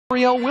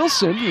Ariel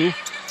Wilson, who,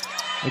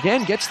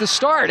 again, gets the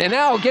start, and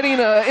now getting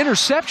an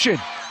interception.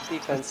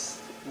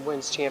 Defense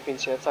wins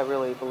championships. I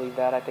really believe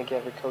that. I think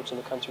every coach in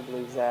the country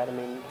believes that. I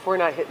mean, if we're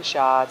not hitting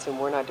shots and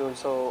we're not doing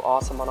so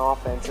awesome on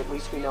offense, at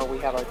least we know we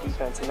have our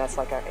defense, and that's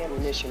like our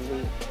ammunition.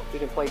 We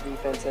can play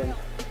defense and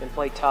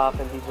play tough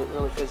and be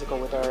really physical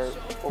with our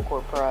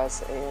full-court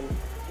press and,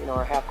 you know,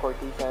 our half-court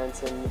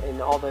defense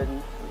and all the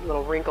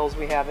little wrinkles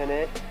we have in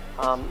it.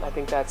 I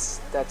think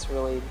that's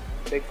really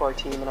big for our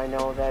team, and I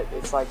know that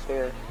it's like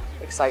their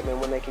excitement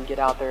when they can get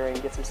out there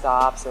and get some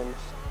stops and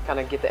kind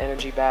of get the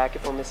energy back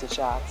if we're missing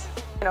shots.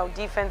 You know,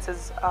 defense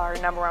is our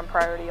 #1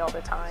 priority all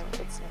the time.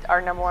 It's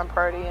our #1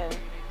 priority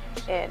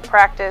in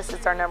practice,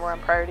 it's our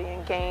 #1 priority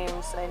in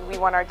games, and we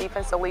want our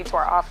defense to lead to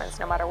our offense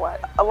no matter what.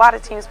 A lot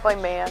of teams play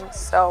man,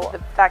 so the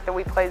fact that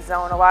we play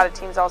zone, a lot of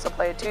teams also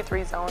play a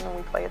 2-3 zone and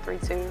we play a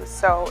 3-2.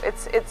 So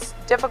it's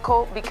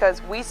difficult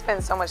because we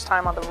spend so much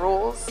time on the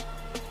rules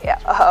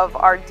of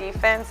our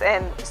defense,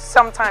 and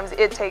sometimes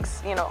it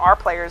takes, you know, our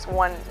players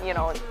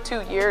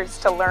 2 years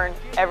to learn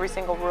every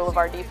single rule of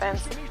our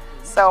defense.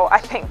 So I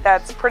think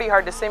that's pretty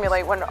hard to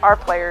simulate when our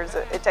players,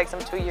 it takes them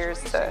 2 years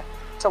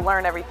to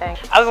learn everything.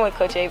 I was with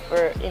Coach A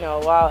for a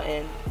while,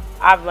 and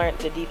I've learned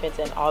the defense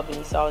in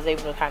Albany, so I was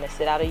able to kind of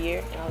sit out a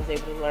year, and I was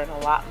able to learn a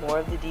lot more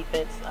of the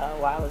defense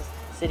while I was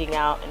sitting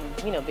out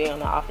and being on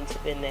the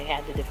offensive end. They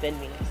had to defend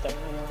me and start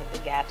learning like the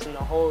gaps and the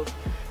holes.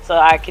 So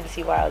I can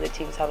see why other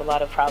teams have a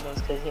lot of problems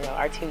because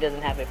our team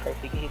doesn't have it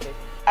perfect either.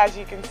 As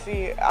you can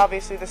see,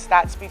 obviously the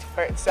stats speak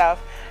for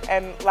itself,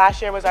 and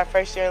last year was our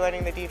first year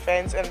learning the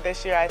defense, and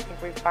this year I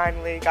think we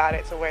finally got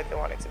it to where they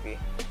want it to be.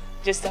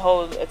 Just to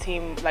hold a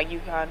team like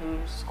UConn who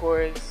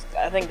scores,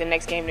 I think the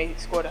next game they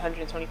scored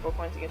 124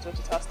 points against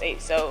Wichita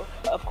State. So,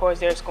 of course,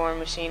 they're a scoring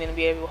machine, and to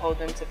be able to hold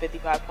them to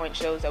 55 points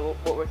shows that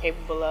what we're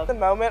capable of. At the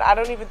moment, I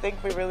don't even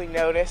think we really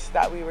noticed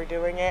that we were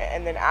doing it,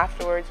 and then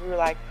afterwards we were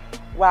like,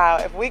 wow,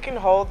 if we can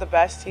hold the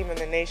best team in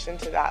the nation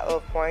to that low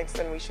of points,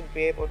 then we should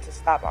be able to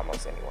stop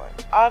almost anyone.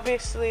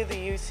 Obviously, the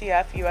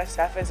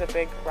UCF-USF is a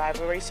big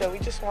rivalry, so we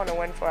just want to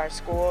win for our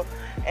school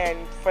and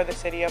for the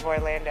city of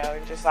Orlando.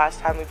 And just last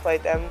time we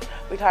played them,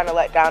 we kind of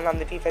let down on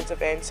the defensive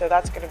end, so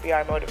that's going to be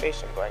our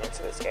motivation going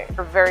into this game.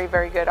 We're very,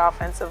 very good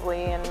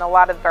offensively, and a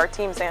lot of our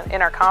teams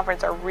in our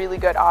conference are really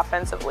good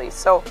offensively.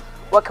 So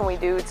what can we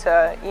do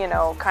to,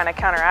 kind of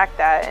counteract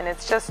that? And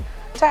it's just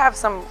to have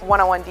some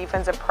one-on-one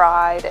defensive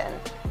pride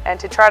and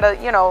to try to,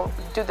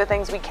 do the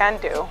things we can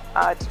do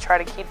to try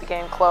to keep the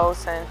game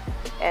close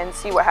and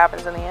see what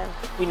happens in the end.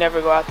 We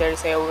never go out there to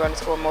say, oh, we're going to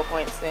score more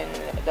points than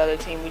the other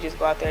team. We just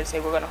go out there to say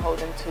we're going to hold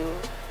them to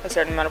a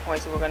certain amount of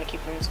points and we're going to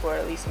keep them to score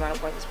at least the amount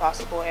of points as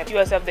possible. And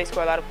USF, they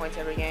score a lot of points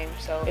every game,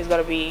 so it's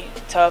going to be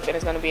tough and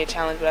it's going to be a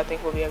challenge, but I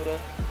think we'll be able to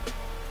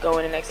go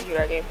in and execute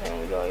our game plan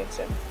when we go against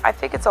them. I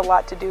think it's a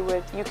lot to do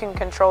with you can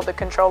control the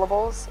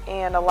controllables,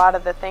 and a lot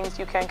of the things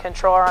you can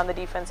control are on the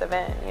defensive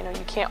end.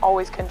 You can't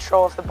always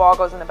control if the ball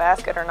goes in the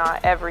basket or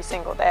not every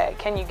single day.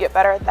 Can you get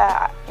better at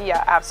that?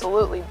 Yeah,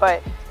 absolutely,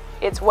 but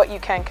it's what you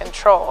can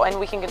control, and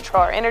we can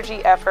control our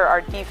energy, effort, our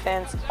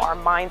defense, our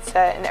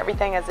mindset, and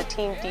everything as a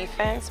team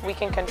defense. We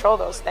can control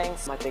those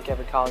things. I think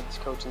every college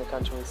coach in the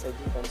country would say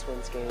defense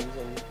wins games,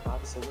 and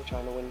obviously we're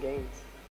trying to win games.